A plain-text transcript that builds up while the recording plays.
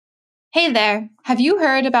Hey there, have you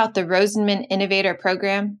heard about the Rosenman Innovator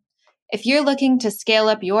Program? If you're looking to scale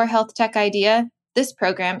up your health tech idea, this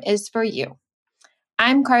program is for you.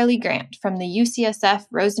 I'm Carly Grant from the UCSF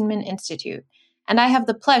Rosenman Institute, and I have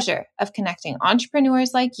the pleasure of connecting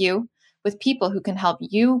entrepreneurs like you with people who can help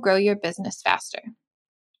you grow your business faster.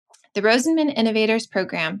 The Rosenman Innovators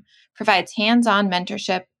Program provides hands-on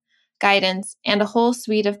mentorship, guidance, and a whole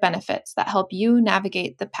suite of benefits that help you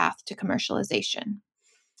navigate the path to commercialization.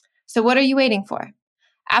 So what are you waiting for?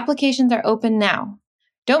 Applications are open now.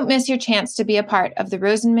 Don't miss your chance to be a part of the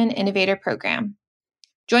Rosenman Innovator Program.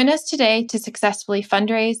 Join us today to successfully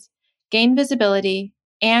fundraise, gain visibility,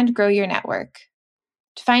 and grow your network.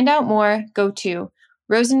 To find out more, go to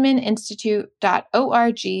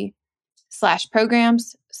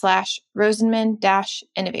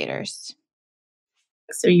rosenmaninstitute.org/programs/Rosenman-innovators.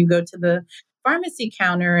 So you go to the pharmacy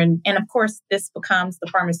counter and of course this becomes the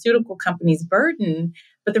pharmaceutical company's burden.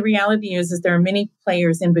 But the reality is there are many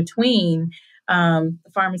players in between the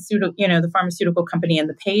pharmaceutical company and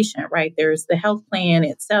the patient, right? There's the health plan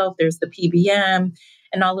itself, there's the PBM,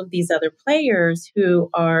 and all of these other players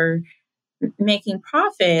who are making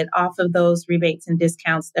profit off of those rebates and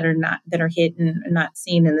discounts that are hidden and not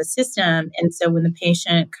seen in the system. And so when the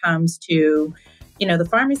patient comes to, the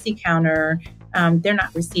pharmacy counter, they're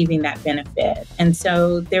not receiving that benefit. And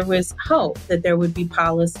so there was hope that there would be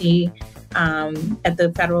policy at the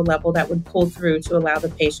federal level that would pull through to allow the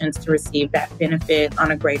patients to receive that benefit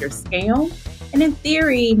on a greater scale. And in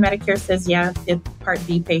theory, Medicare says, if Part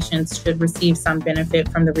D patients should receive some benefit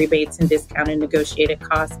from the rebates and discounted negotiated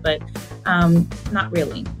costs, but not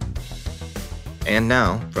really. And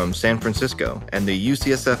now, from San Francisco and the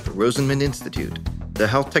UCSF Rosenman Institute, the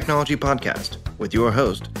Health Technology Podcast with your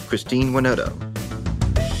host, Christine Winoto.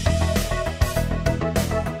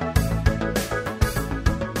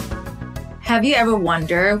 Have you ever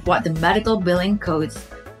wondered what the medical billing codes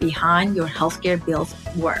behind your healthcare bills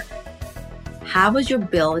were? How was your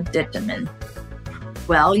bill determined?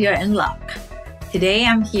 Well, you're in luck. Today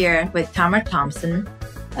I'm here with Tamar Thompson,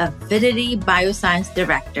 Avidity Bioscience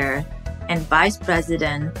Director and Vice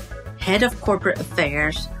President, Head of Corporate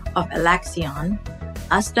Affairs of Alexion,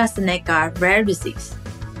 AstraZeneca Rare Disease.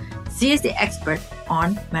 She is the expert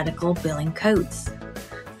on medical billing codes.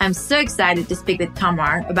 I'm so excited to speak with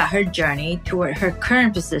Tamar about her journey toward her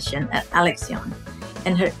current position at Alexion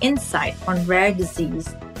and her insight on rare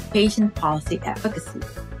disease patient policy advocacy.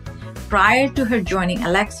 Prior to her joining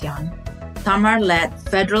Alexion, Tamar led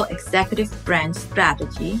federal executive branch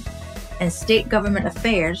strategy and state government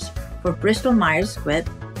affairs for Bristol Myers Squibb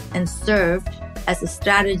and served as a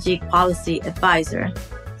strategic policy advisor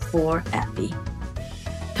for AbbVie.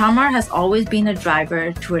 Tamar has always been a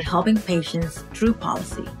driver toward helping patients through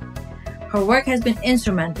policy. Her work has been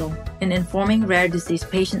instrumental in informing rare disease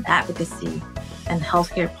patient advocacy and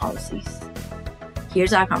healthcare policies.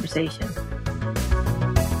 Here's our conversation.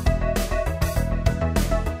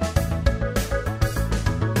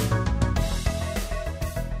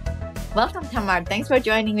 Welcome, Tamar. Thanks for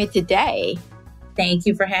joining me today. Thank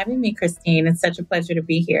you for having me, Christine. It's such a pleasure to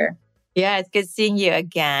be here. Yeah, it's good seeing you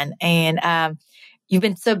again. And you've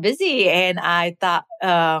been so busy. And I thought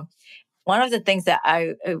one of the things that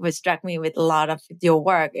was struck me with a lot of your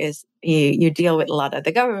work is you deal with a lot of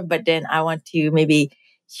the government. But then I want to maybe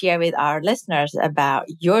share with our listeners about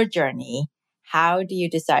your journey. How do you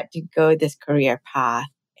decide to go this career path?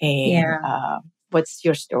 And what's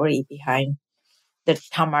your story behind the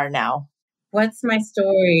Tamar now? What's my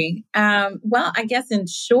story? Well, I guess in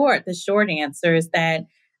short, the short answer is that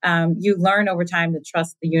you learn over time to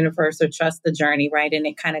trust the universe or trust the journey, right? And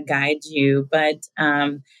it kind of guides you. But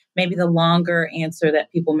maybe the longer answer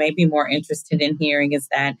that people may be more interested in hearing is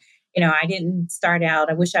that, I didn't start out.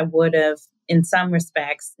 I wish I would have, in some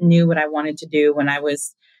respects, knew what I wanted to do when I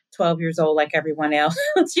was 12 years old, like everyone else.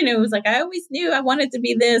 It was like, I always knew I wanted to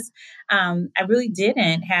be this. I really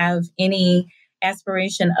didn't have any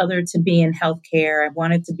aspiration other to be in healthcare. I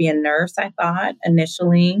wanted to be a nurse, I thought,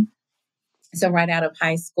 initially. So right out of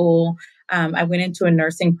high school, I went into a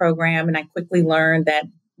nursing program and I quickly learned that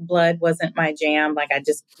blood wasn't my jam. Like I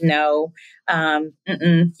just know,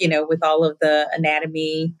 with all of the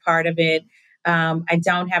anatomy part of it. I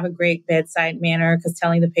don't have a great bedside manner because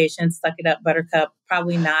telling the patient, suck it up, buttercup,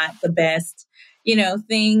 probably not the best,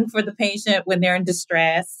 thing for the patient when they're in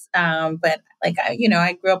distress. But I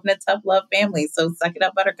grew up in a tough love family. So suck it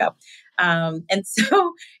up, buttercup. And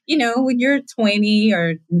so, when you're 20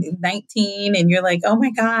 or 19 and you're like, oh my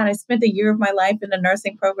God, I spent a year of my life in a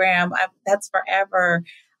nursing program. That's forever.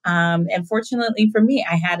 And fortunately for me,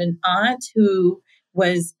 I had an aunt who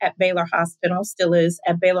was at Baylor Hospital, still is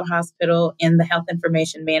at Baylor Hospital in the Health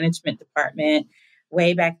Information Management Department.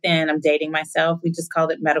 Way back then, I'm dating myself. We just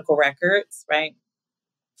called it medical records, right?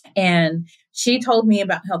 And she told me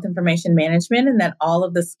about health information management and that all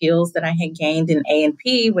of the skills that I had gained in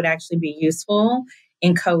A&P would actually be useful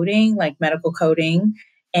in coding, like medical coding.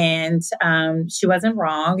 And she wasn't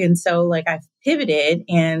wrong. And so like I pivoted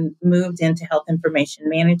and moved into health information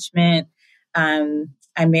management.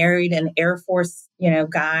 I married an Air Force,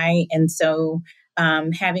 guy. And so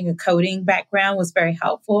having a coding background was very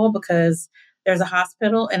helpful because there's a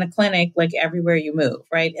hospital and a clinic like everywhere you move,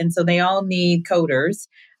 right? And so they all need coders.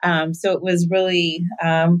 So it was really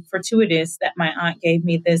fortuitous that my aunt gave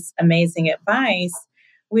me this amazing advice,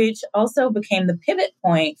 which also became the pivot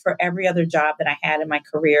point for every other job that I had in my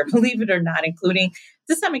career, believe it or not, including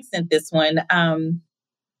to some extent this one.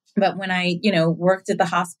 But when I, worked at the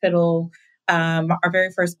hospital, our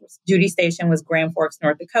very first duty station was Grand Forks,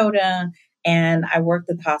 North Dakota. And I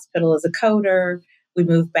worked at the hospital as a coder. We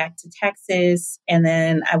moved back to Texas, and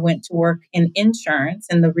then I went to work in insurance.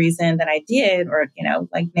 And the reason that I did, or,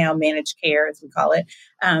 like now managed care, as we call it,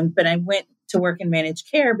 but I went to work in managed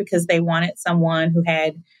care because they wanted someone who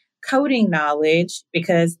had coding knowledge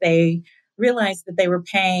because they realized that they were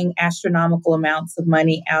paying astronomical amounts of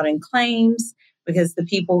money out in claims because the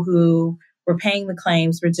people who were paying the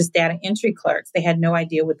claims were just data entry clerks. They had no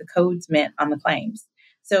idea what the codes meant on the claims.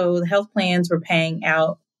 So the health plans were paying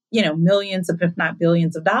out millions of, if not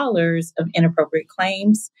billions of dollars of inappropriate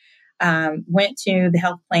claims. Went to the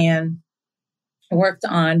health plan, worked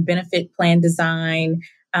on benefit plan design,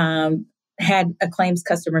 had a claims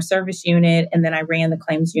customer service unit, and then I ran the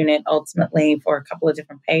claims unit ultimately for a couple of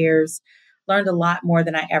different payers. Learned a lot more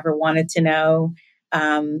than I ever wanted to know.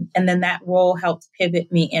 And then that role helped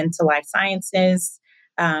pivot me into life sciences.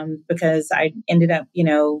 Because I ended up,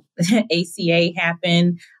 ACA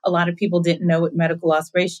happened. A lot of people didn't know what medical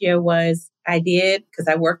loss ratio was. I did because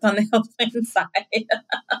I worked on the health plan side.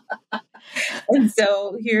 And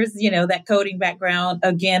so here's, that coding background,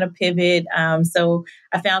 again, a pivot. So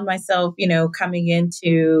I found myself, coming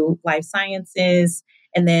into life sciences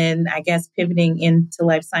and then I guess pivoting into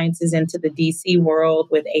life sciences into the DC world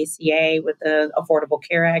with ACA, with the Affordable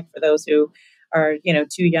Care Act, for those who are,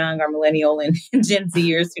 too young, are millennial and Gen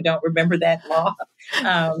Zers who don't remember that law.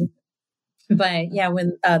 But yeah,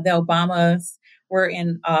 when the Obamas were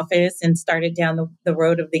in office and started down the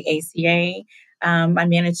road of the ACA, my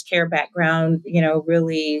managed care background,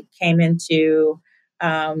 really came into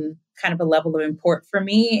kind of a level of import for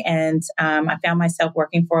me. And I found myself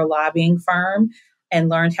working for a lobbying firm and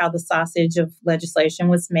learned how the sausage of legislation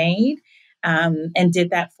was made. And did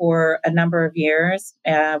that for a number of years,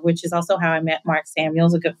 which is also how I met Mark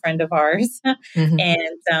Samuels, a good friend of ours, mm-hmm.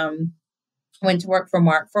 and went to work for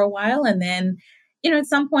Mark for a while. And then, at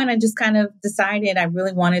some point I just kind of decided I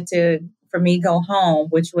really wanted for me go home,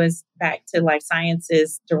 which was back to life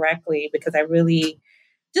sciences directly, because I really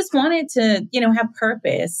just wanted to, have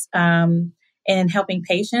purpose in helping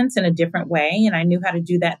patients in a different way. And I knew how to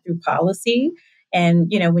do that through policy.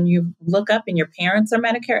 And, when you look up and your parents are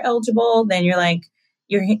Medicare eligible, then you're like,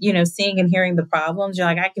 you're, seeing and hearing the problems. You're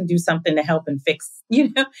like, I can do something to help and fix,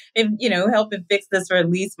 help and fix this, or at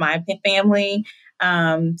least my family.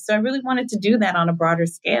 So I really wanted to do that on a broader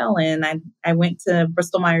scale. And I went to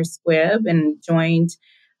Bristol Myers Squibb and joined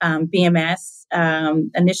BMS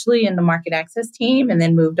initially in the market access team, and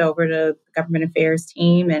then moved over to the government affairs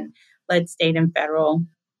team and led state and federal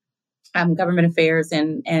government affairs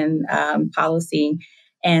and policy.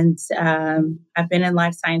 And I've been in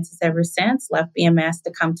life sciences ever since, left BMS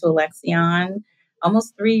to come to Alexion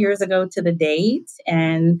almost 3 years ago to the date.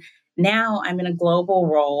 And now I'm in a global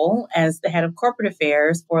role as the head of corporate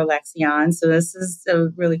affairs for Alexion. So this is a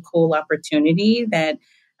really cool opportunity that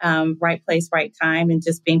right place, right time, and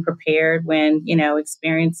just being prepared when,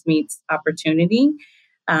 experience meets opportunity.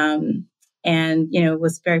 And,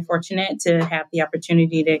 was very fortunate to have the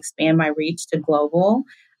opportunity to expand my reach to global.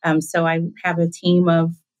 So I have a team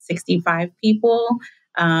of 65 people,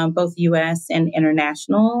 both U.S. and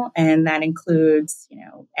international. And that includes,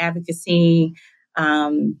 advocacy,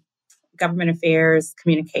 government affairs,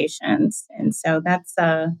 communications. And so that's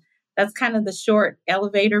kind of the short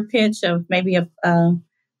elevator pitch of maybe a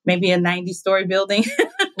 90-story building.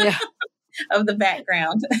 Yeah. Of the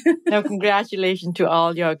background. No, congratulations to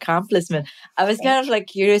all your accomplishments. I was kind of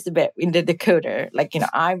curious a bit in the decoder.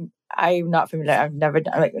 I'm not familiar. I've never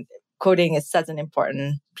done coding is such an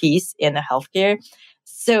important piece in the healthcare.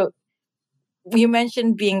 So you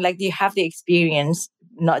mentioned being you have the experience,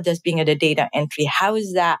 not just being at the data entry. How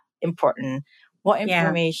is that important? What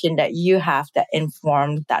information that you have that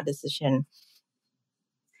informed that decision?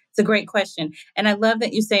 It's a great question. And I love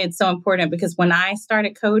that you say it's so important, because when I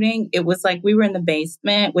started coding, it was like we were in the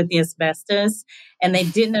basement with the asbestos and they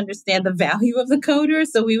didn't understand the value of the coder.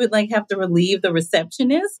 So we would like have to relieve the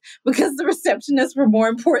receptionists, because the receptionists were more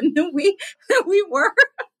important than we were.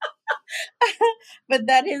 But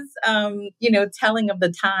that is, telling of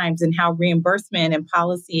the times and how reimbursement and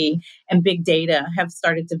policy and big data have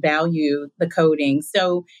started to value the coding.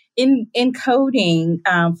 So in coding,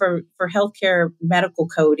 for healthcare medical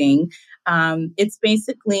coding, it's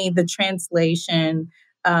basically the translation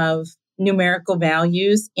of numerical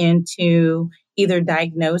values into either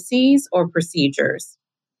diagnoses or procedures.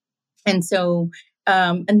 And so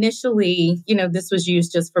initially, this was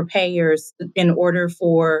used just for payers in order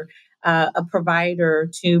for a provider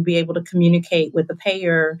to be able to communicate with the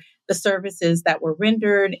payer the services that were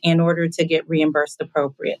rendered in order to get reimbursed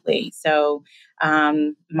appropriately. So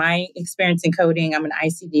my experience in coding, I'm an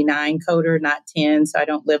ICD-9 coder, not 10. So I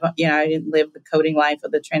didn't live the coding life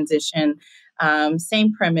of the transition.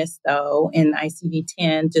 Same premise though in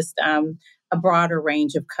ICD-10, just a broader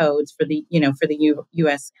range of codes for the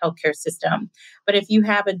U.S. healthcare system. But if you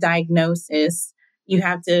have a diagnosis, you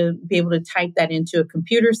have to be able to type that into a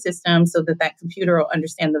computer system so that computer will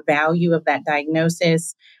understand the value of that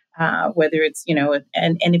diagnosis, whether it's,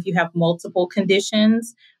 and if you have multiple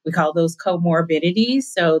conditions, we call those comorbidities.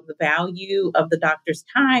 So the value of the doctor's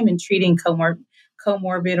time in treating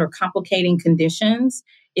comorbid or complicating conditions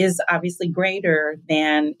is obviously greater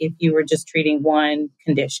than if you were just treating one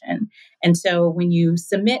condition. And so when you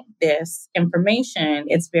submit this information,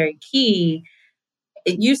 it's very key.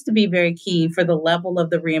 It used to be very key for the level of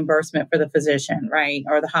the reimbursement for the physician, right,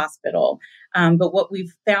 or the hospital. But what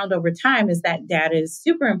we've found over time is that data is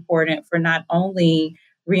super important for not only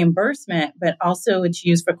reimbursement, but also it's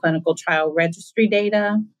used for clinical trial registry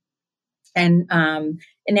data. And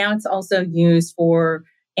now it's also used for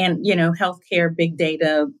healthcare big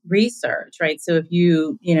data research, right? So if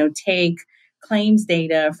you take claims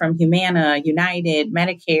data from Humana, United,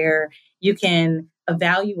 Medicare, you can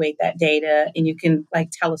evaluate that data and you can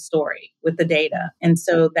tell a story with the data. And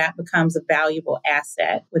so that becomes a valuable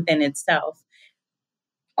asset within itself.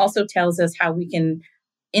 Also tells us how we can,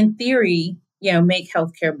 in theory, make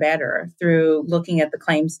healthcare better through looking at the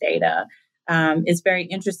claims data. It's very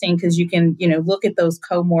interesting because you can, look at those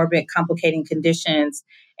comorbid complicating conditions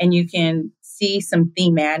and you can see some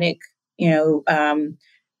thematic,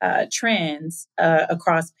 trends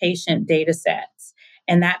across patient data sets.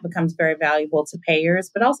 And that becomes very valuable to payers,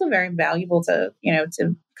 but also very valuable to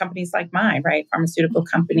companies like mine, right? Pharmaceutical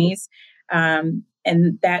companies. And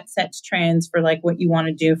that sets trends for what you want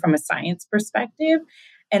to do from a science perspective.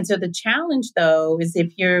 And so the challenge, though, is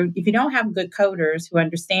if you don't have good coders who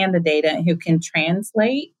understand the data and who can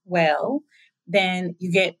translate well, then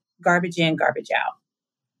you get garbage in, garbage out.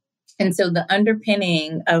 And so the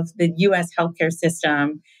underpinning of the U.S. healthcare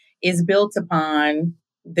system is built upon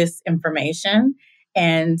this information.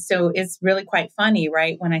 And so it's really quite funny,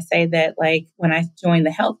 right? When I say that, when I joined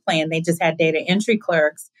the health plan, they just had data entry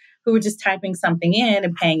clerks who were just typing something in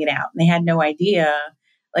and paying it out. And they had no idea,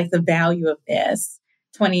 the value of this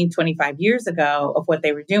 20, 25 years ago of what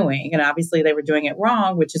they were doing. And obviously they were doing it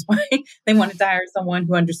wrong, which is why they wanted to hire someone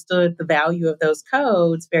who understood the value of those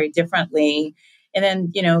codes very differently. And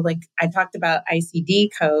then, I talked about ICD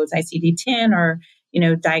codes, ICD-10 or,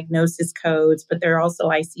 diagnosis codes, but there are also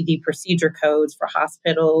ICD procedure codes for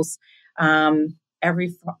hospitals.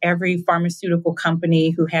 Every pharmaceutical company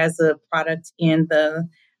who has a product in the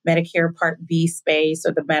Medicare Part B space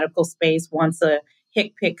or the medical space wants a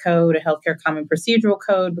HCPCS code, a healthcare common procedural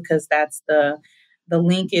code, because that's the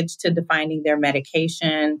linkage to defining their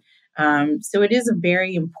medication. So it is a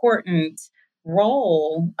very important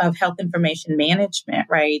role of health information management,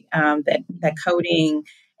 right? That coding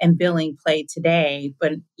and billing play today.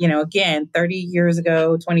 But, again, 30 years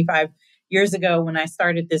ago, 25 years ago, when I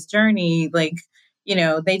started this journey, they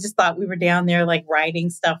just thought we were down there writing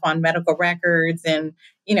stuff on medical records. And,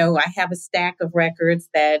 I have a stack of records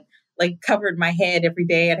that covered my head every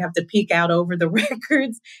day. I'd have to peek out over the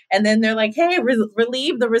records. And then they're like, hey,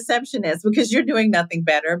 relieve the receptionist because you're doing nothing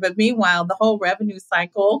better. But meanwhile, the whole revenue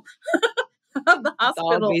cycle of the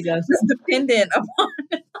hospital was dependent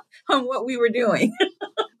on what we were doing.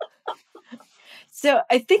 So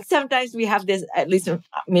I think sometimes we have this, at least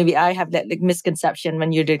maybe I have that misconception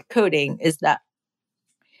when you did coding, is that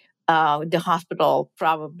the hospital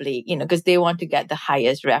probably, because they want to get the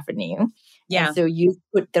highest revenue. Yeah. And so you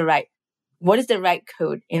put what is the right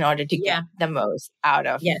code in order to get the most out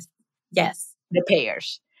of yes the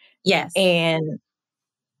payers? Yes. And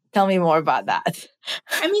Tell me more about that.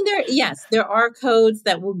 I mean, there are codes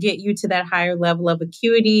that will get you to that higher level of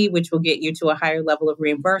acuity, which will get you to a higher level of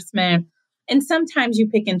reimbursement. And sometimes you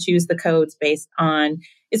pick and choose the codes based on,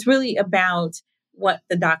 it's really about what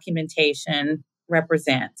the documentation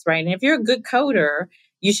represents, right? And if you're a good coder,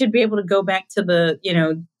 you should be able to go back to the,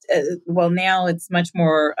 well, now it's much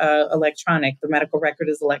more electronic. The medical record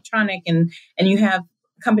is electronic, and you have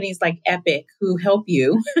companies like Epic who help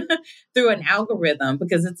you through an algorithm,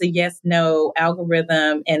 because it's a yes/no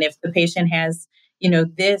algorithm. And if the patient has,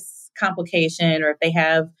 this complication, or if they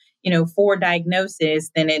have, 4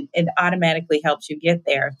 diagnoses, then it automatically helps you get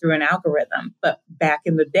there through an algorithm. But back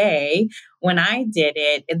in the day when I did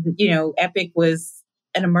it, Epic was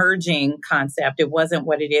an emerging concept. It wasn't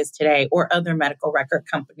what it is today, or other medical record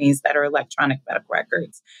companies that are electronic medical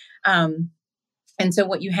records. And so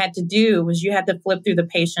what you had to do was you had to flip through the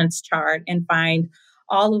patient's chart and find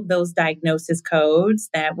all of those diagnosis codes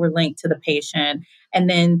that were linked to the patient. And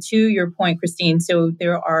then to your point, Christine, so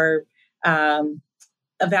there are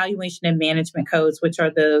evaluation and management codes, which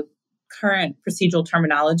are the current procedural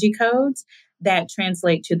terminology codes that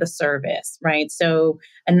translate to the service, right? So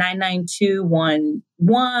a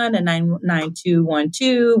 99211, a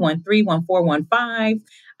 99212, 13, 14,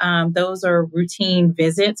 15, those are routine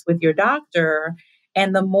visits with your doctor.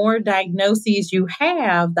 And the more diagnoses you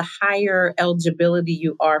have, the higher eligibility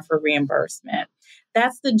you are for reimbursement.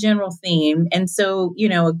 That's the general theme. And so,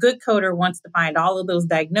 a good coder wants to find all of those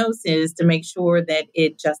diagnoses to make sure that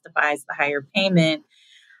it justifies the higher payment.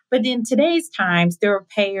 But in today's times, there are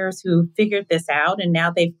payers who figured this out, and now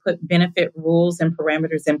they've put benefit rules and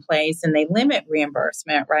parameters in place, and they limit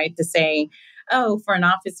reimbursement, right? To say, oh, for an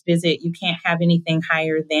office visit, you can't have anything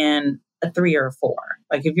higher than a 3 or a 4.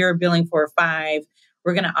 Like if you're billing for a 5,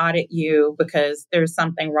 we're going to audit you because there's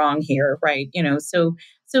something wrong here, right? So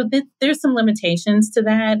there's some limitations to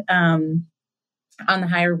that on the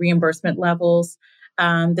higher reimbursement levels.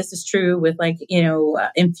 This is true with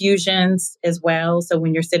infusions as well. So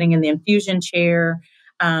when you're sitting in the infusion chair,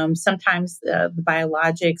 sometimes the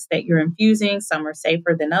biologics that you're infusing, some are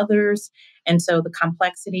safer than others. And so the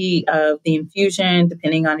complexity of the infusion,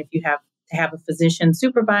 depending on if you have to have a physician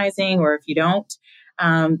supervising or if you don't,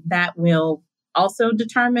 that will also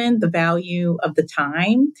determine the value of the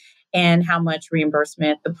time and how much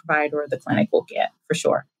reimbursement the provider or the clinic will get, for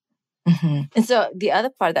sure. Mm-hmm. And so the other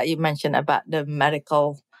part that you mentioned about the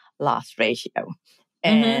medical loss ratio.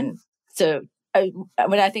 And so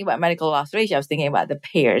when I think about medical loss ratio, I was thinking about the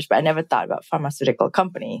payers, but I never thought about pharmaceutical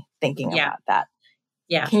company thinking about that.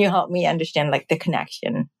 Yeah. Can you help me understand the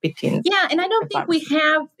connection between? Yeah. And I don't think we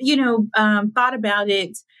have, thought about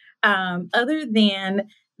it other than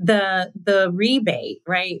the rebate,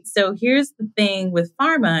 right? So here's the thing with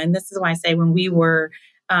pharma, and this is why I say when we were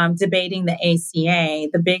debating the ACA,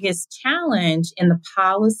 the biggest challenge in the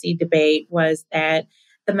policy debate was that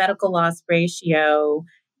the medical loss ratio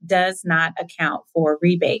does not account for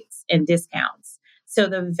rebates and discounts. So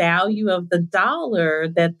the value of the dollar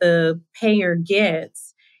that the payer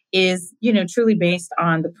gets is, truly based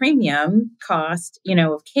on the premium cost,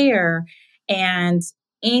 of care, and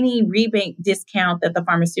any rebate discount that the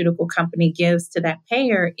pharmaceutical company gives to that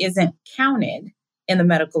payer isn't counted in the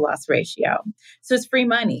medical loss ratio. So it's free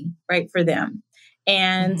money, right, for them.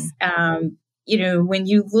 And, when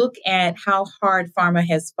you look at how hard pharma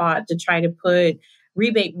has fought to try to put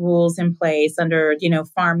rebate rules in place under,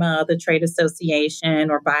 pharma, the trade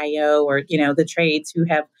association, or bio, or, the trades who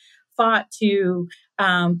have fought to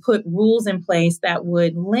put rules in place that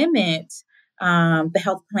would limit the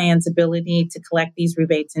health plan's ability to collect these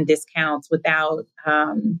rebates and discounts without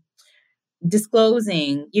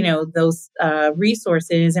disclosing, those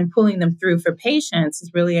resources and pulling them through for patients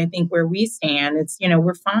is really, I think, where we stand. It's,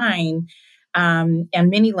 we're fine on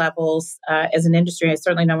many levels as an industry. I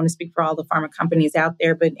certainly don't want to speak for all the pharma companies out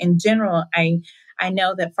there, but in general, I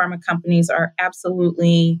know that pharma companies are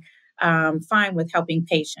absolutely fine with helping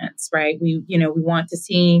patients, right? We want to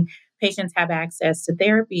see patients have access to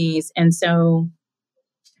therapies. And so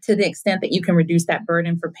to the extent that you can reduce that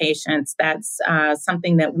burden for patients, that's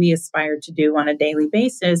something that we aspire to do on a daily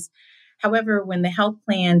basis. However, when the health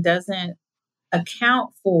plan doesn't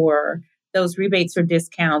account for those rebates or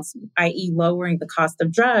discounts, i.e. lowering the cost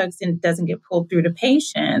of drugs, and it doesn't get pulled through to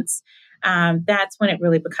patients, that's when it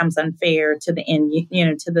really becomes unfair to the end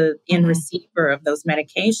receiver of those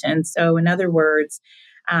medications. So in other words,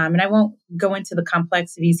 and I won't go into the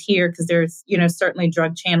complexities here because there's, certainly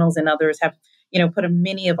drug channels and others have, put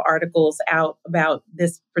many of articles out about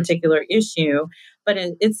this particular issue. but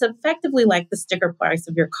it's effectively like the sticker price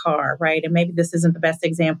of your car, right? And maybe this isn't the best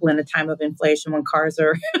example in a time of inflation when cars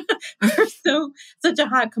are such a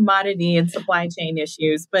hot commodity and supply chain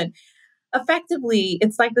issues, but effectively,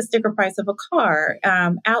 it's like the sticker price of a car.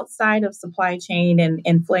 Outside of supply chain and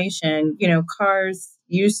inflation, cars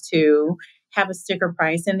used to have a sticker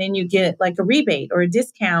price, and then you get like a rebate or a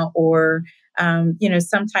discount or,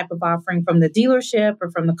 some type of offering from the dealership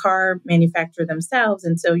or from the car manufacturer themselves.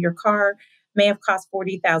 And so your car may have cost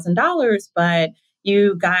 $40,000, but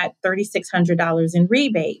you got $3,600 in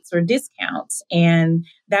rebates or discounts. And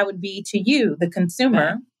that would be to you, the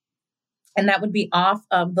consumer. And that would be off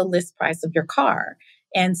of the list price of your car.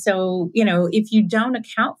 And so, if you don't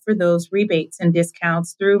account for those rebates and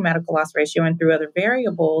discounts through medical loss ratio and through other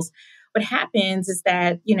variables, what happens is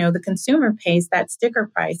that, the consumer pays that sticker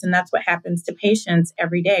price. And that's what happens to patients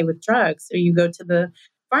every day with drugs. So you go to the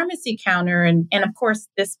pharmacy counter and of course,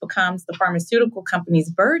 this becomes the pharmaceutical company's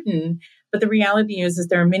burden. But the reality is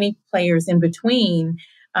there are many players in between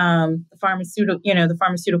the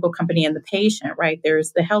pharmaceutical company and the patient, right?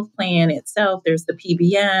 There's the health plan itself, there's the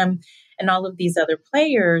PBM, and all of these other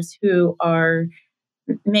players who are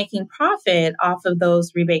making profit off of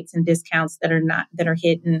those rebates and discounts that are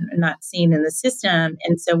hidden and not seen in the system.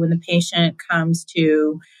 And so when the patient comes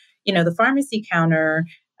to, the pharmacy counter,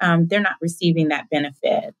 they're not receiving that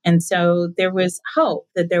benefit. And so there was hope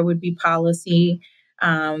that there would be policy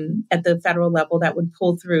at the federal level that would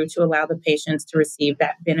pull through to allow the patients to receive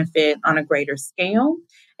that benefit on a greater scale.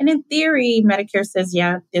 And in theory, Medicare says,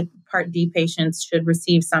 if Part D patients should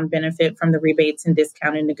receive some benefit from the rebates and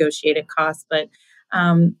discounted negotiated costs, but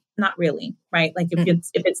not really, right? Like if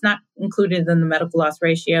it's not included in the medical loss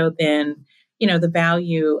ratio, then, the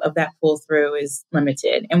value of that pull through is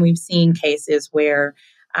limited. And we've seen cases where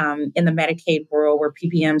in the Medicaid world where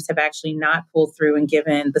PBMs have actually not pulled through and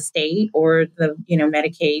given the state or the,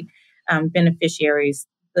 Medicaid beneficiaries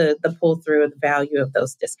the pull through of the value of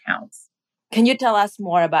those discounts. Can you tell us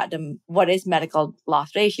more about what is medical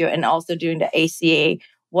loss ratio, and also during the ACA,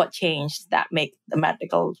 what changed that make the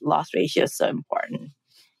medical loss ratio so important?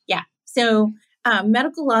 Yeah. So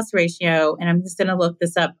medical loss ratio, and I'm just going to look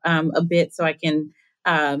this up a bit so I can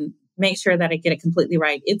make sure that I get it completely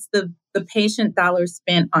right. It's the patient dollars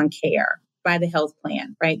spent on care by the health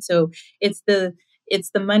plan, right? So it's the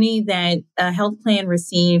money that a health plan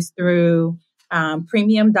receives through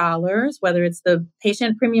premium dollars, whether it's the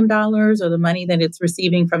patient premium dollars or the money that it's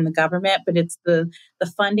receiving from the government, but it's the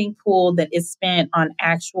funding pool that is spent on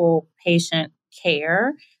actual patient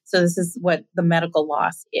care. So this is what the medical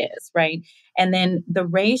loss is, right? And then the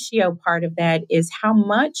ratio part of that is how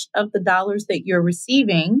much of the dollars that you're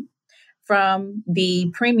receiving from the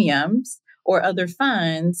premiums or other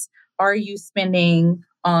funds are you spending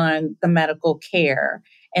on the medical care?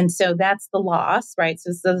 And so that's the loss, right? So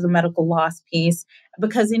this is the medical loss piece,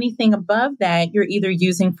 because anything above that, you're either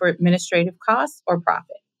using for administrative costs or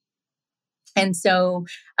profit. And so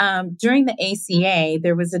during the ACA,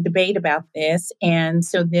 there was a debate about this. And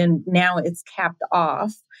so then now it's capped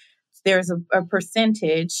off. There's a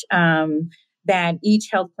percentage that each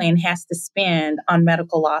health plan has to spend on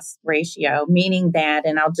medical loss ratio, meaning that,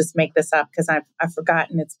 and I'll just make this up because I've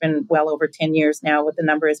forgotten, it's been well over 10 years now what the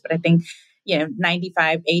number is, but I think 80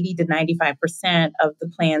 to 95% of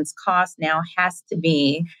the plan's cost now has to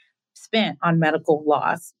be spent on medical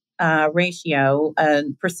loss ratio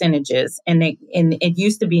percentages. And it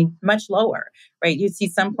used to be much lower, right? You see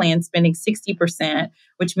some plans spending 60%,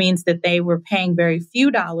 which means that they were paying very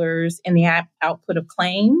few dollars in the output of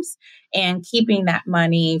claims and keeping that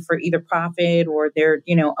money for either profit or their,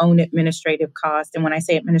 own administrative costs. And when I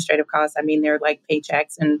say administrative costs, I mean, they're like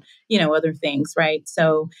paychecks and, other things, right?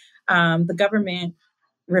 So the government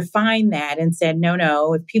refined that and said,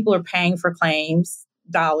 no, if people are paying for claims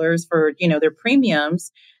dollars for, their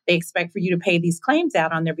premiums, they expect for you to pay these claims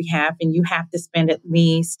out on their behalf, and you have to spend at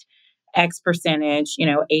least X percentage,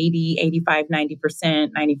 80, 85,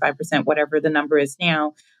 90%, 95%, whatever the number is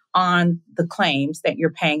now, on the claims that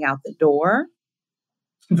you're paying out the door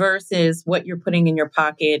versus what you're putting in your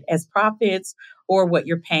pocket as profits or what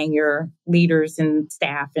you're paying your leaders and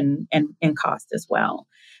staff and cost as well.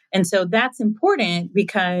 And so that's important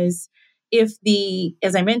because if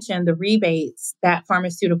as I mentioned, the rebates that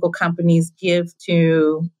pharmaceutical companies give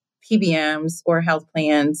to PBMs or health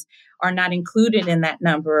plans are not included in that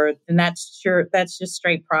number, then that's just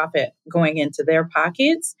straight profit going into their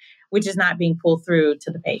pockets, which is not being pulled through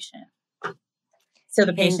to the patient. So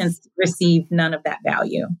the patients receive none of that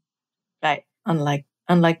value. Right. Unlike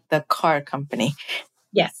the car company.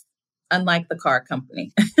 Yes. Unlike the car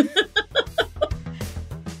company.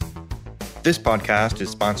 This podcast is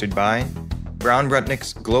sponsored by Brown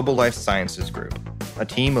Rudnick's Global Life Sciences Group, a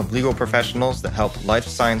team of legal professionals that help life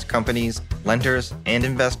science companies, lenders, and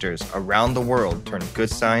investors around the world turn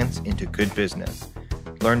good science into good business.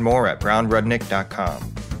 Learn more at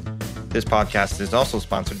brownrudnick.com. This podcast is also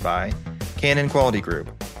sponsored by Canon Quality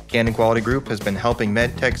Group. Canon Quality Group has been helping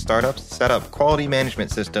medtech startups set up quality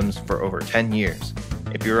management systems for over 10 years.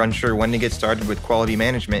 If you're unsure when to get started with quality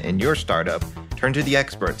management in your startup, turn to the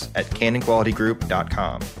experts at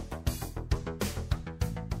canonqualitygroup.com.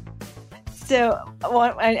 So I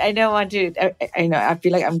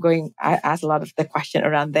feel like I ask a lot of the question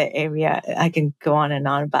around the area. I can go on and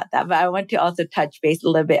on about that, but I want to also touch base a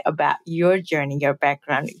little bit about your journey, your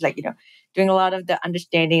background, doing a lot of the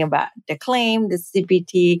understanding about the claim, the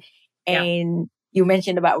CPT, and you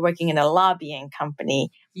mentioned about working in a lobbying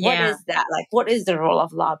company. What is that? Like, what is the role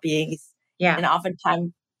of lobbying? Yeah. And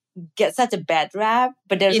oftentimes get such a bad rap,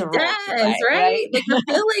 but there's a role. Does, right? Like, I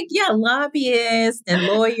feel like, lobbyists and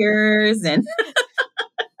lawyers and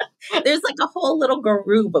there's like a whole little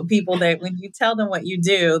group of people that when you tell them what you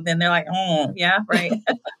do, then they're like, oh, yeah, right.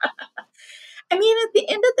 I mean, at the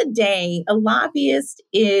end of the day, a lobbyist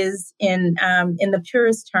is in the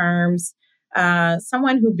purest terms,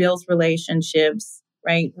 someone who builds relationships,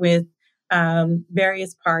 right, with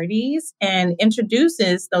various parties and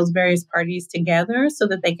introduces those various parties together so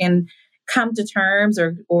that they can come to terms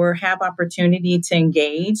or have opportunity to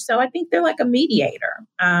engage. So I think they're like a mediator,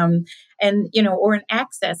 or an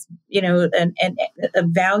access, and a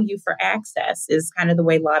value for access is kind of the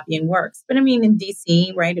way lobbying works. But I mean, in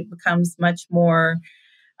DC, right, it becomes much more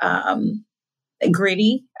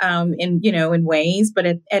gritty in ways, but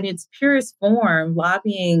at its purest form,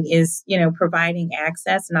 lobbying is, providing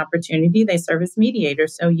access and opportunity. They serve as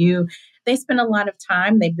mediators. So they spend a lot of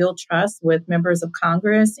time, they build trust with members of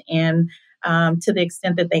Congress and to the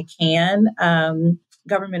extent that they can,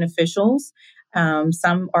 government officials.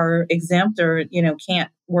 Some are exempt or, can't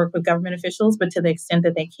work with government officials, but to the extent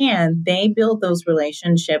that they can, they build those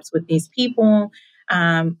relationships with these people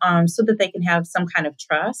so that they can have some kind of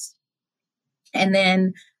trust. And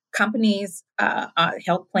then companies,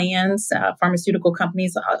 health plans, pharmaceutical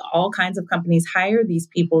companies, all kinds of companies hire these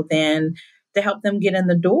people then to help them get in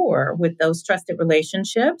the door with those trusted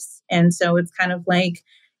relationships. And so it's kind of like,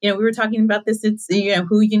 we were talking about this, it's,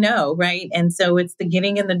 who you know, right? And so it's the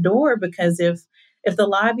getting in the door, because if the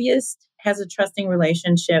lobbyist has a trusting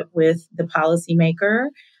relationship with the policymaker,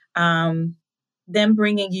 them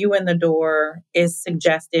bringing you in the door is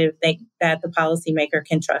suggestive that the policymaker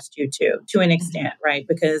can trust you to an extent, right?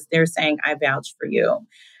 Because they're saying, I vouch for you.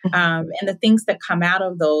 And the things that come out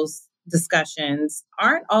of those discussions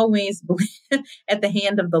aren't always at the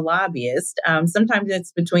hand of the lobbyist. Sometimes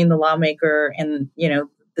it's between the lawmaker and,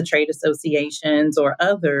 the trade associations or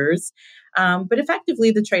others. But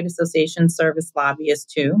effectively, the trade associations serve as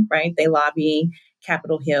lobbyists too, right? They lobby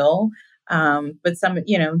Capitol Hill. But some,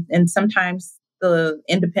 and sometimes the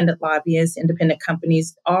independent lobbyists, independent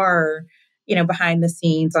companies are, behind the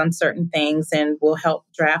scenes on certain things and will help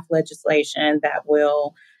draft legislation that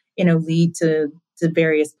will, lead to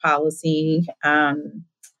various policy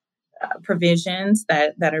provisions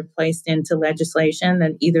that are placed into legislation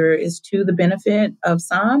that either is to the benefit of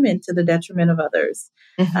some and to the detriment of others.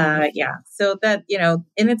 So that,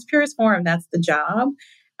 in its purest form, that's the job.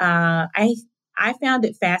 I found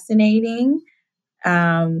it fascinating,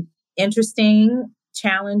 interesting,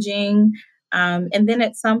 challenging, and then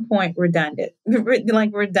at some point redundant. In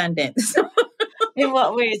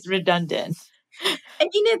what way is redundant? I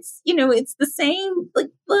mean, it's the same. Like,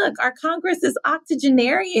 look, our Congress is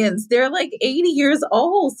octogenarians. They're like 80 years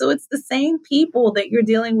old. So it's the same people that you're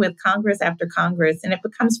dealing with Congress after Congress. And it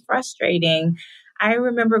becomes frustrating. I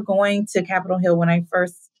remember going to Capitol Hill when I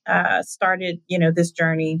first started, this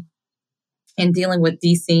journey and dealing with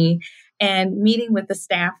DC and meeting with the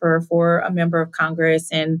staffer for a member of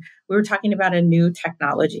Congress. And we were talking about a new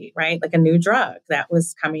technology, right? Like a new drug that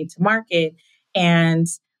was coming to market. And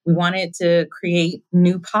we wanted to create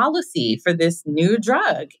new policy for this new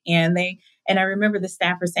drug. And I remember the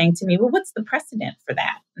staffer saying to me, well, what's the precedent for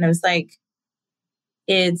that? And I was like,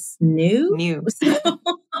 it's new.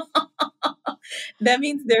 That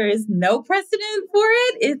means there is no precedent for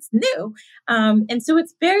it. It's new. And so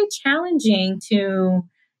it's very challenging to,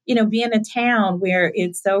 be in a town where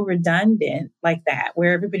it's so redundant like that,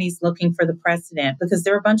 where everybody's looking for the precedent because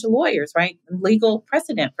there are a bunch of lawyers, right? Legal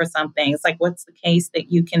precedent for something. It's like, what's the case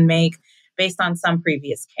that you can make based on some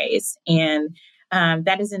previous case? And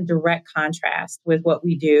that is in direct contrast with what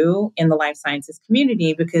we do in the life sciences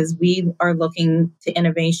community, because we are looking to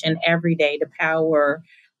innovation every day to power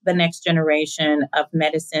the next generation of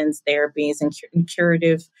medicines, therapies, and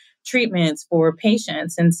curative treatments for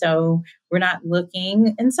patients. And so we're not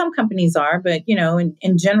looking, and some companies are, but,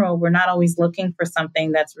 in general, we're not always looking for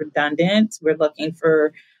something that's redundant. We're looking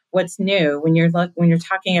for what's new. When you're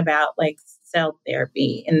talking about like cell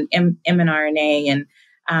therapy and mRNA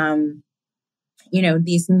and,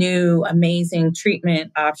 these new amazing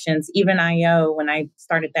treatment options, even IO, when I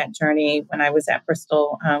started that journey, when I was at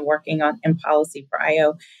Bristol working in policy for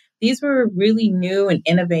IO, these were really new and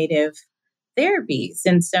innovative therapies.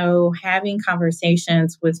 And so having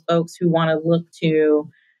conversations with folks who want to look to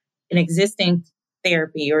an existing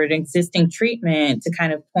therapy or an existing treatment to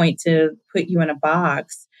kind of put you in a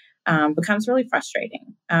box becomes really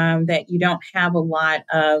frustrating, that you don't have a lot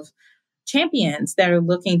of champions that are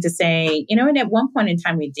looking to say, and at one point in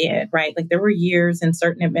time we did, right? Like there were years in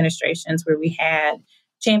certain administrations where we had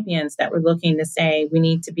champions that were looking to say we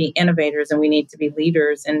need to be innovators and we need to be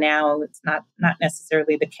leaders. And now it's not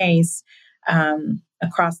necessarily the case almost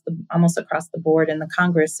across the board in the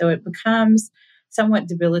Congress. So it becomes somewhat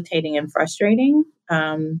debilitating and frustrating,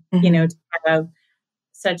 to have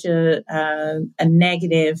such a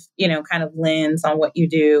negative, kind of lens on what you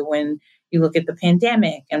do when you look at the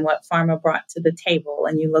pandemic and what pharma brought to the table,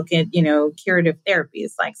 and you look at, curative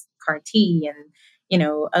therapies like CAR T and,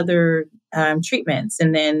 other treatments.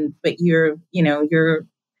 And then, but you're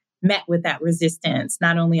met with that resistance,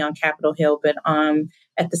 not only on Capitol Hill, but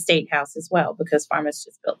at the State House as well, because pharma's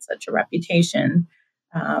just built such a reputation.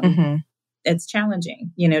 It's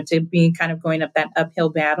challenging, to be kind of going up that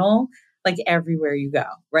uphill battle, like everywhere you go,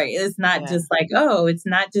 right? It's not just like, it's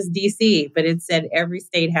not just DC, but it's at every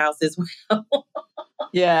state house as well.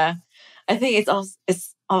 Yeah. I think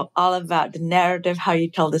it's all about the narrative, how you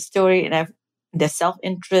tell the story, and the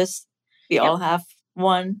self-interest. We all have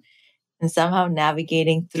one, and somehow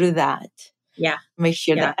navigating through that. Yeah. Make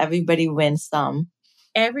sure that everybody wins some.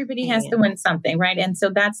 Everybody has to win something, right? And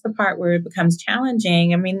so that's the part where it becomes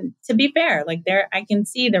challenging. I mean, to be fair, like I can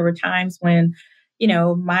see there were times when,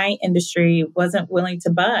 my industry wasn't willing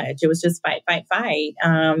to budge. It was just fight, fight, fight.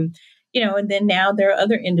 And then now there are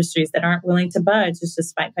other industries that aren't willing to budge. It's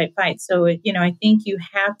just fight, fight, fight. So, I think you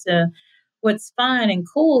have to, what's fun and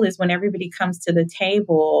cool is when everybody comes to the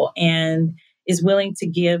table and is willing to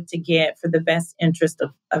give to get for the best interest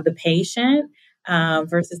of the patient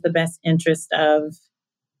versus the best interest of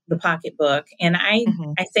the pocketbook. And I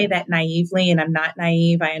say that naively, and I'm not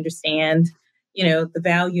naive. I understand, the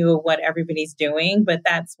value of what everybody's doing, but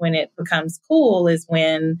that's when it becomes cool, is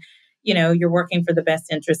when, you're working for the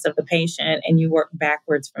best interest of the patient and you work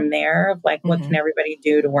backwards from there of like, what can everybody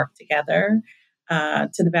do to work together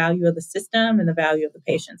to the value of the system and the value of the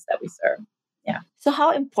patients that we serve. Yeah. So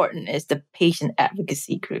how important is the patient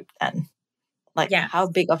advocacy group then? Like how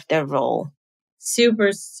big of their role?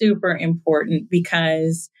 Super, super important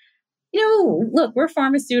because, look, we're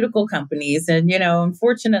pharmaceutical companies and,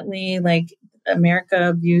 unfortunately, like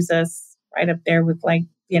America views us right up there with like,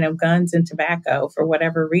 guns and tobacco for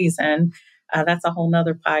whatever reason. That's a whole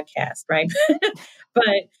nother podcast, right?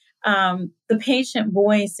 But the patient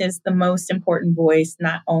voice is the most important voice,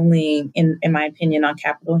 not only in my opinion on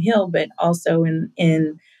Capitol Hill, but also in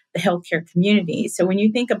the healthcare community. So when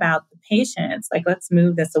you think about the patients, like let's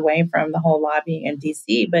move this away from the whole lobbying in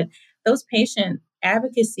DC, but those patient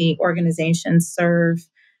advocacy organizations serve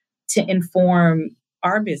to inform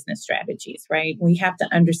our business strategies, right? We have to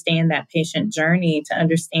understand that patient journey to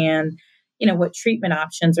understand, what treatment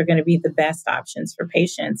options are going to be the best options for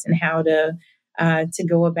patients and how to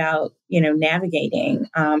go about, navigating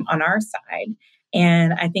on our side.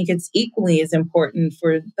 And I think it's equally as important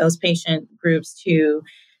for those patient groups to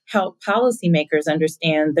help policymakers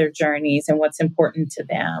understand their journeys and what's important to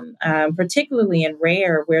them, particularly in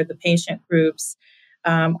rare, where the patient groups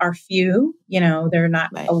are few. There are not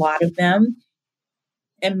a lot of them.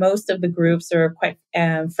 And most of the groups are quite,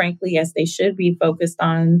 frankly, as they should be, focused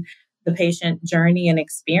on the patient journey and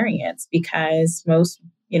experience, because most,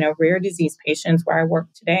 rare disease patients where I work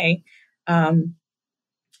today,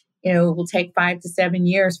 it will take 5 to 7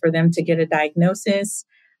 years for them to get a diagnosis.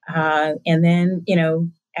 And then,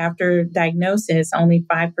 after diagnosis, only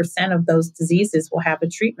 5% of those diseases will have a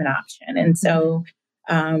treatment option. And so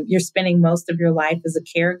you're spending most of your life as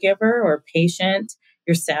a caregiver or a patient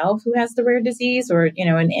yourself who has the rare disease, or,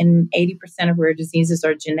 and 80% of rare diseases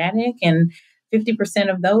are genetic and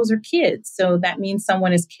 50% of those are kids. So that means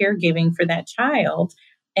someone is caregiving for that child.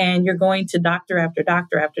 And you're going to doctor after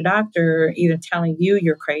doctor after doctor, either telling you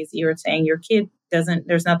you're crazy or saying your kid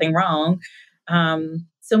there's nothing wrong.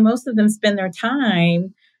 So most of them spend their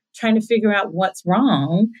time trying to figure out what's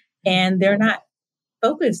wrong. And they're not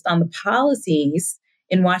focused on the policies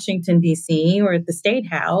in Washington, D.C. or at the State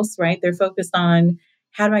House, right? They're focused on,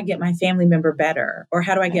 how do I get my family member better? Or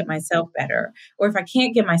how do I get myself better? Or if I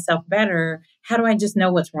can't get myself better, how do I just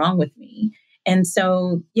know what's wrong with me? And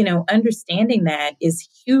so, understanding that is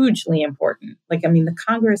hugely important. Like, I mean, the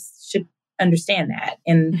Congress should understand that.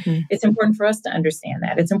 And it's important for us to understand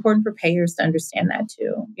that. It's important for payers to understand that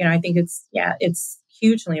too. I think it's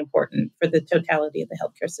hugely important for the totality of the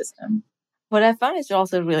healthcare system. What I found is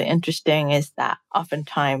also really interesting is that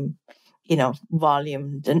oftentimes,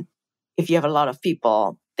 volume, if you have a lot of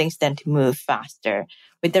people, things tend to move faster.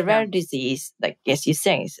 With the rare disease, like as you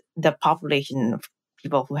say, the population of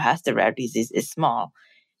people who has the rare disease is small.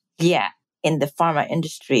 Yeah, in the pharma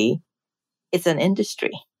industry, it's an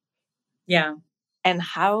industry. Yeah. And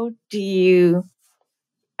how do you,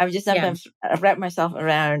 I've just sometimes wrap myself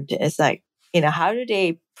around, it's like, how do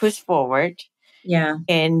they push forward? Yeah.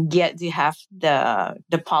 And yet to have the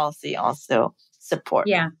policy also support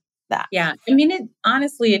that. Yeah. I mean,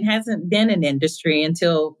 honestly, it hasn't been an industry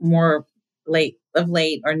until more late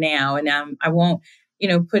or now. And I won't,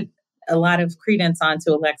 put a lot of credence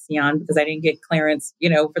onto Alexion because I didn't get clearance,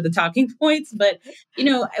 for the talking points. But,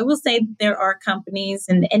 I will say there are companies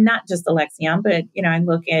and not just Alexion, but, I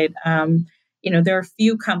look at, there are a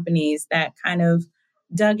few companies that kind of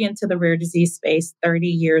dug into the rare disease space 30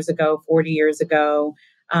 years ago, 40 years ago.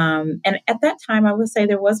 And at that time, I would say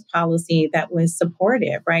there was policy that was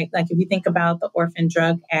supportive, right? Like if you think about the Orphan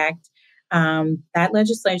Drug Act, that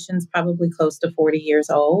legislation is probably close to 40 years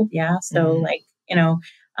old. Yeah. So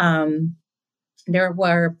there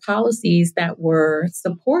were policies that were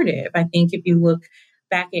supportive. I think if you look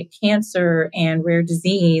back at cancer and rare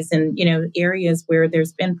disease and, areas where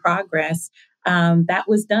there's been progress, that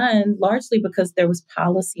was done largely because there was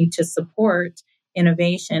policy to support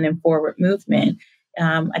innovation and forward movement.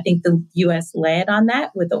 I think the U.S. led on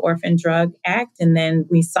that with the Orphan Drug Act, and then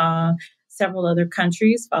we saw several other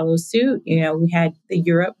countries follow suit. We had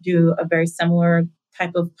Europe do a very similar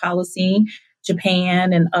type of policy.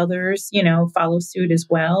 Japan and others, follow suit as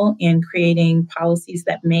well in creating policies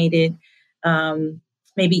that made it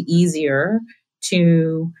maybe easier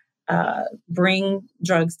to bring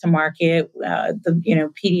drugs to market,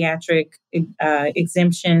 the pediatric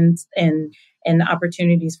exemptions and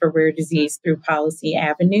opportunities for rare disease through policy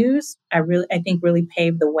avenues. I think really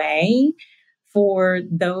paved the way for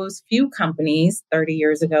those few companies 30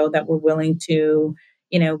 years ago that were willing to,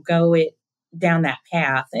 go it down that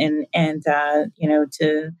path and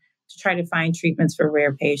to try to find treatments for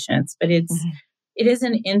rare patients. But it is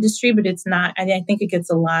an industry, but it's not. I think it gets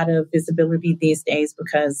a lot of visibility these days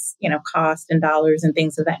because, cost and dollars and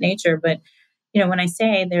things of that nature. But, when I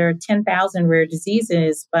say there are 10,000 rare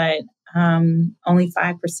diseases, but only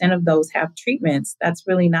 5% of those have treatments, that's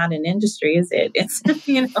really not an industry, is it? It's,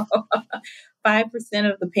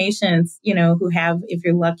 5% of the patients, who have, if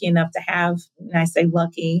you're lucky enough to have, and I say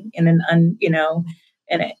lucky in an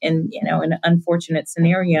an unfortunate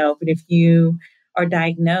scenario, but if you are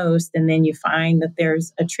diagnosed and then you find that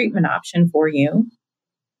there's a treatment option for you,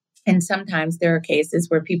 and sometimes there are cases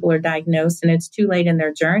where people are diagnosed and it's too late in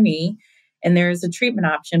their journey, and there's a treatment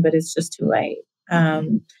option, but it's just too late.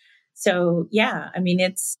 So, I mean,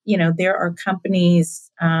 it's, there are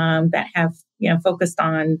companies that have, focused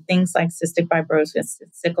on things like cystic fibrosis,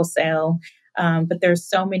 sickle cell, but there's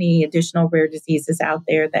so many additional rare diseases out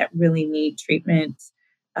there that really need treatment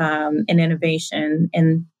and innovation,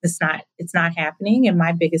 and it's not happening. And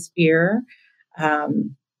my biggest fear,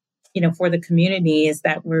 for the community is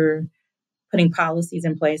that we're putting policies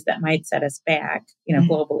in place that might set us back,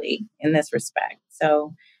 globally in this respect.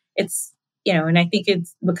 So it's, and I think it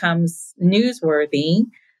becomes newsworthy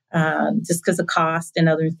just because of cost and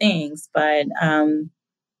other things. But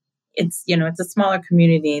it's, it's a smaller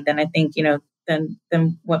community than I think,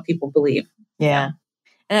 than what people believe. Yeah.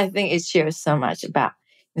 And I think it shows so much about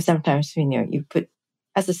sometimes, you put,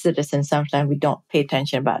 as a citizen, sometimes we don't pay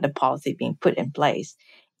attention about the policy being put in place.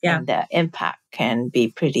 Yeah. And the impact can be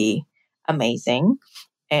pretty amazing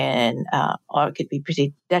and or it could be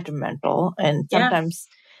pretty detrimental. And sometimes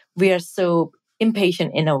we are so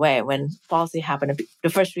impatient in a way when policy happened. The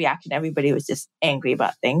first reaction, everybody was just angry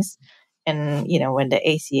about things. And, when the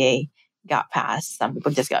ACA got passed, some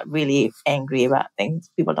people just got really angry about things.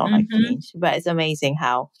 People don't like change. But it's amazing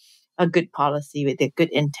how a good policy with a good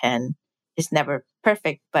intent is never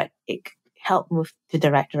perfect, but it helped move to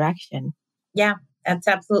the right direction. Yeah. That's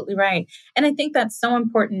absolutely right. And I think that's so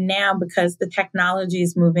important now because the technology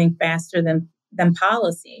is moving faster than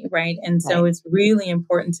policy, right? And so it's really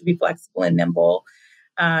important to be flexible and nimble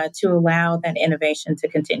to allow that innovation to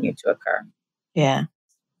continue to occur. Yeah.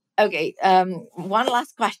 Okay. One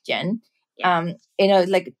last question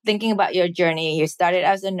Like thinking about your journey, you started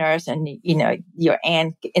as a nurse and, your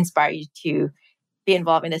aunt inspired you to be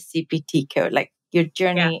involved in a CPT code. Like your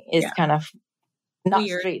journey is kind of not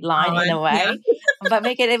weird, straight line odd, in a way, but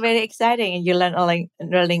make it very exciting and you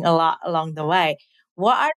learning a lot along the way.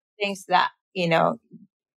 What are things that,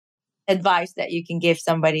 advice that you can give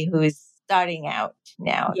somebody who is starting out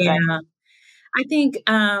now? Yeah. I think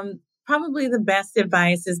probably the best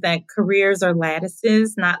advice is that careers are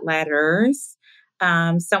lattices, not ladders.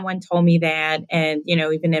 Someone told me that, and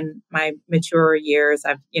even in my mature years,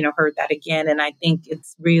 I've heard that again, and I think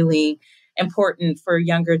it's really important for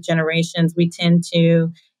younger generations. We tend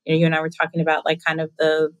to, you and I were talking about like kind of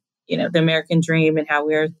the the American dream and how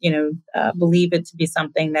we're believe it to be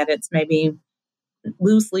something that it's maybe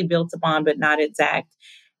loosely built upon, but not exact.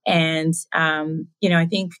 And I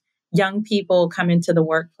think young people come into the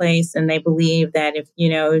workplace and they believe that if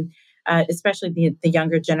especially the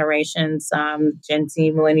younger generations, Gen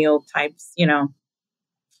Z, millennial types,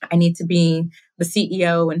 I need to be the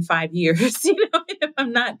CEO in 5 years. If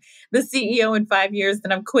I'm not the CEO in 5 years,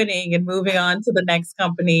 then I'm quitting and moving on to the next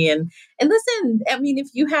company. And listen, I mean, if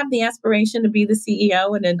you have the aspiration to be the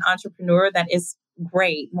CEO and an entrepreneur, that is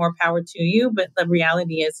great. More power to you. But the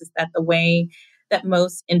reality is that the way that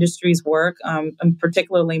most industries work, and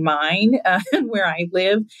particularly mine, where I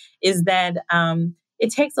live, is that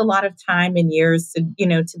it takes a lot of time and years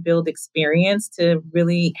to build experience to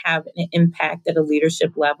really have an impact at a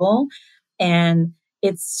leadership level. And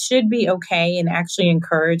it should be okay and actually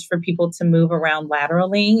encouraged for people to move around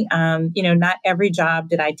laterally. Not every job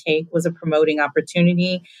that I take was a promoting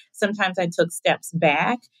opportunity. Sometimes I took steps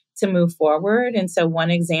back to move forward. And so one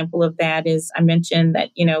example of that is I mentioned that,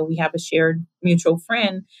 we have a shared mutual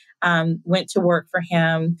friend, went to work for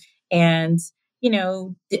him and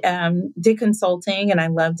did consulting and I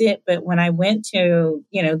loved it. But when I went to,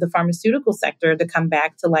 the pharmaceutical sector to come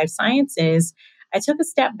back to life sciences, I took a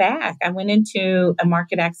step back. I went into a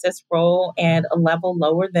market access role at a level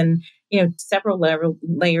lower than, several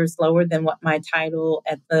layers lower than what my title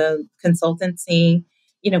at the consultancy,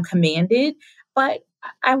 commanded. But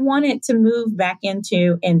I wanted to move back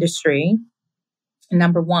into industry.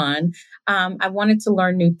 Number one, I wanted to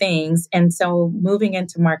learn new things. And so moving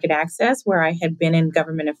into market access, where I had been in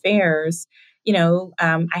government affairs,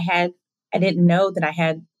 I didn't know that I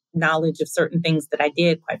had knowledge of certain things that I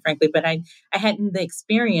did, quite frankly, but I hadn't the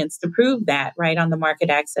experience to prove that, right, on the market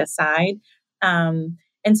access side. And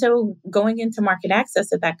so going into market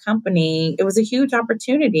access at that company, it was a huge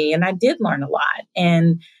opportunity and I did learn a lot.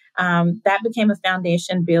 And that became a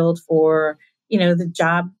foundation build for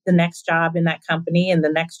the next job in that company and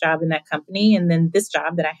the next job in that company. And then this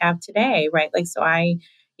job that I have today, right? Like, so I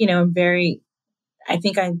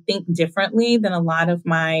think differently than a lot of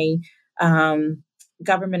my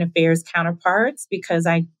government affairs counterparts because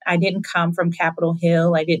I didn't come from Capitol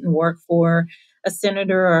Hill. I didn't work for a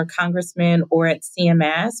senator or a congressman or at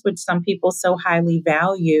CMS, which some people so highly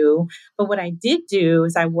value. But what I did do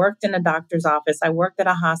is I worked in a doctor's office. I worked at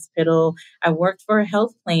a hospital. I worked for a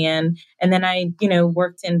health plan. And then I,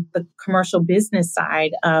 worked in the commercial business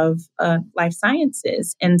side of life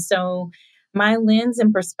sciences. And so my lens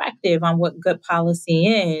and perspective on what good policy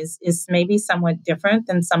is maybe somewhat different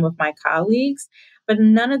than some of my colleagues. But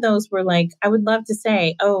none of those were like, I would love to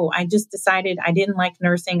say, oh, I just decided I didn't like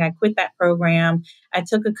nursing. I quit that program. I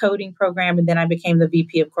took a coding program and then I became the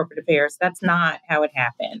VP of corporate affairs. That's not how it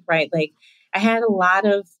happened, right? Like I had a lot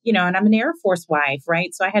of, and I'm an Air Force wife,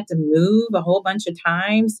 right? So I had to move a whole bunch of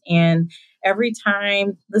times. And every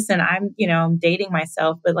time, listen, I'm dating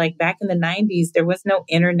myself, but like back in the 90s, there was no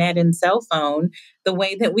internet and cell phone the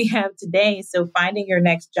way that we have today. So finding your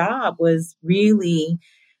next job was really,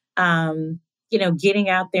 getting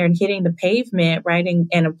out there and hitting the pavement, right?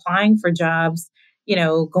 And applying for jobs,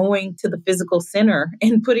 going to the physical center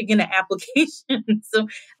and putting in an application. So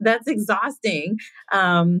that's exhausting.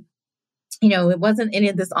 It wasn't any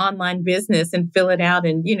of this online business and fill it out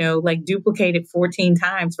and, like duplicate it 14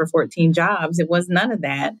 times for 14 jobs. It was none of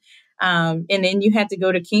that. And then you had to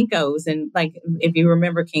go to Kinko's and like, if you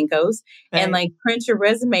remember Kinko's right. And like print your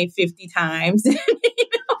resume 50 times.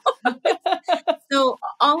 So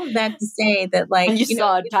all of that to say that like, and you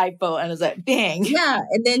saw a typo and it was like, dang. Yeah.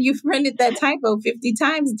 And then you printed that typo 50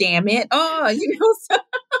 times, damn it. Oh, so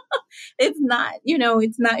it's not,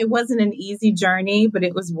 it wasn't an easy journey, but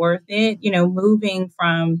it was worth it. Moving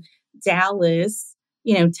from Dallas,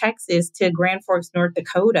 Texas to Grand Forks, North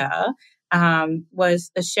Dakota,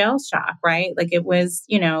 was a shell shock, right? Like it was,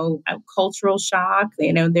 a cultural shock.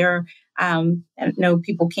 I know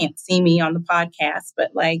people can't see me on the podcast,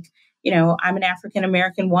 but like, I'm an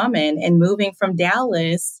African-American woman and moving from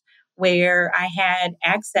Dallas where I had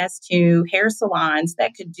access to hair salons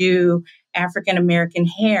that could do African American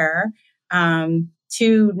hair,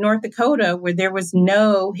 to North Dakota, where there was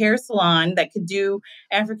no hair salon that could do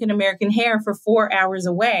African American hair for 4 hours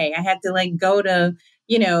away. I had to like go to,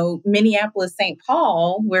 Minneapolis, St.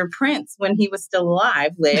 Paul, where Prince, when he was still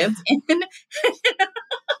alive, lived, and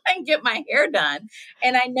get my hair done.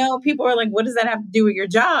 And I know people are like, what does that have to do with your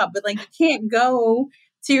job? But like, you can't go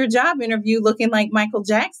to your job interview looking like Michael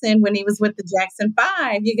Jackson when he was with the Jackson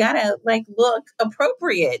 5. You gotta like look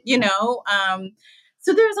appropriate,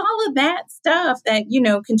 So there's all of that stuff that,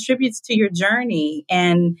 contributes to your journey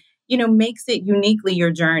and, makes it uniquely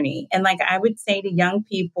your journey. And like I would say to young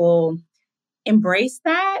people, embrace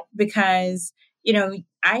that, because,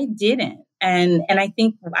 I didn't. And I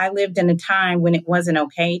think I lived in a time when it wasn't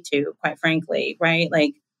okay to, quite frankly, right?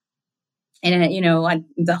 Like, and,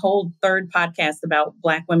 the whole third podcast about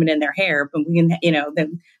Black women and their hair, but we can,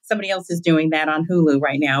 then somebody else is doing that on Hulu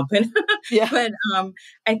right now. But, yeah. But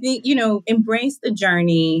I think, embrace the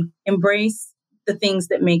journey, embrace the things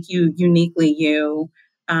that make you uniquely you,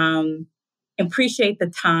 appreciate the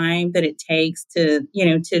time that it takes to,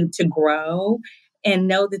 to grow, and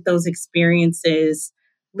know that those experiences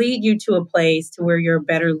lead you to a place to where you're a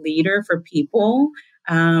better leader for people.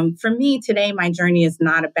 For me today, my journey is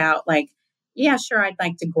not about like, yeah, sure, I'd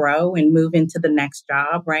like to grow and move into the next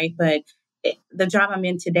job, right? But the job I'm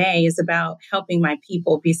in today is about helping my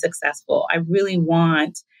people be successful. I really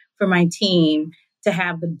want for my team to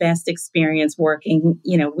have the best experience working,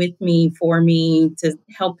 with me, for me, to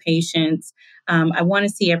help patients. I want to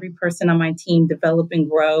see every person on my team develop and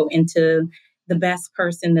grow into the best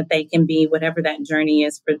person that they can be, whatever that journey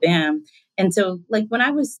is for them. And so like when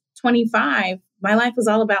I was 25, my life was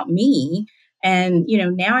all about me. And,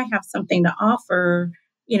 now I have something to offer,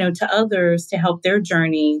 to others to help their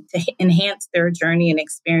journey, to enhance their journey and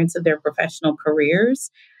experience of their professional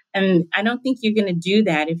careers. And I don't think you're going to do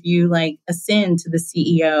that if you like ascend to the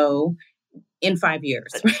CEO in 5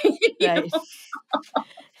 years. Right?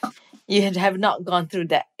 You have not gone through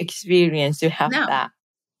that experience to have that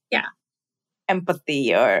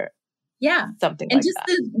empathy or something and like just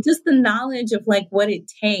that. Just the knowledge of like what it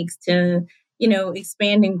takes to,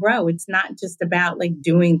 expand and grow. It's not just about like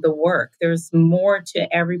doing the work. There's more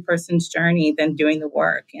to every person's journey than doing the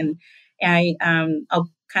work. And I'll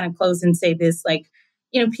kind of close and say this, like,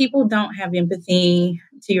 people don't have empathy,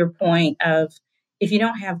 to your point of, if you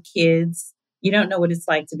don't have kids, you don't know what it's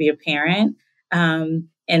like to be a parent. And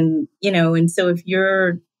so if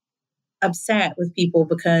you're upset with people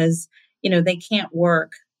because, they can't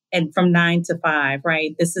work from 9 to 5,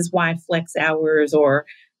 right? This is why flex hours or,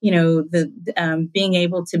 the being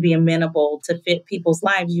able to be amenable to fit people's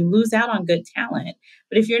lives, you lose out on good talent.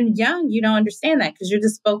 But if you're young, you don't understand that because you're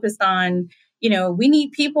just focused on, we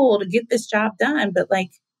need people to get this job done. But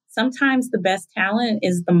like sometimes the best talent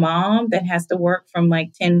is the mom that has to work from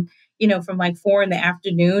like 10, from like 4 in the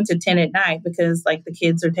afternoon to 10 at night because like the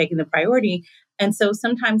kids are taking the priority. And so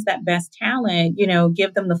sometimes that best talent,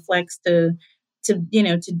 give them the flex to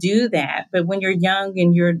do that. But when you're young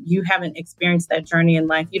and you haven't experienced that journey in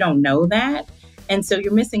life, you don't know that. And so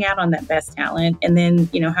you're missing out on that best talent. And then,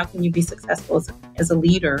 how can you be successful as a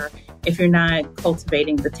leader if you're not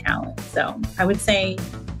cultivating the talent? So I would say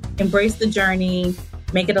embrace the journey,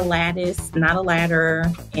 make it a lattice, not a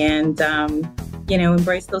ladder, and,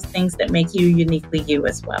 embrace those things that make you uniquely you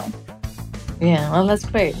as well. Yeah, well, that's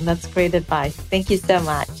great. That's great advice. Thank you so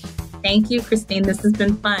much. Thank you, Christine. This has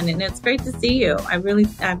been fun, and it's great to see you. I really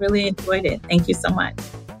enjoyed it. Thank you so much.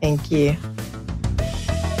 Thank you.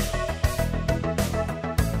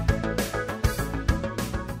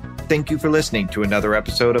 Thank you for listening to another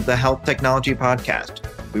episode of the Health Technology Podcast.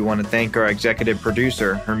 We want to thank our executive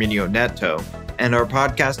producer, Herminio Neto, and our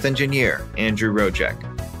podcast engineer, Andrew Rojek.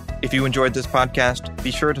 If you enjoyed this podcast, be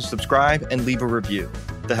sure to subscribe and leave a review.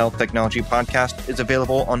 The Health Technology Podcast is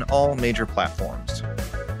available on all major platforms.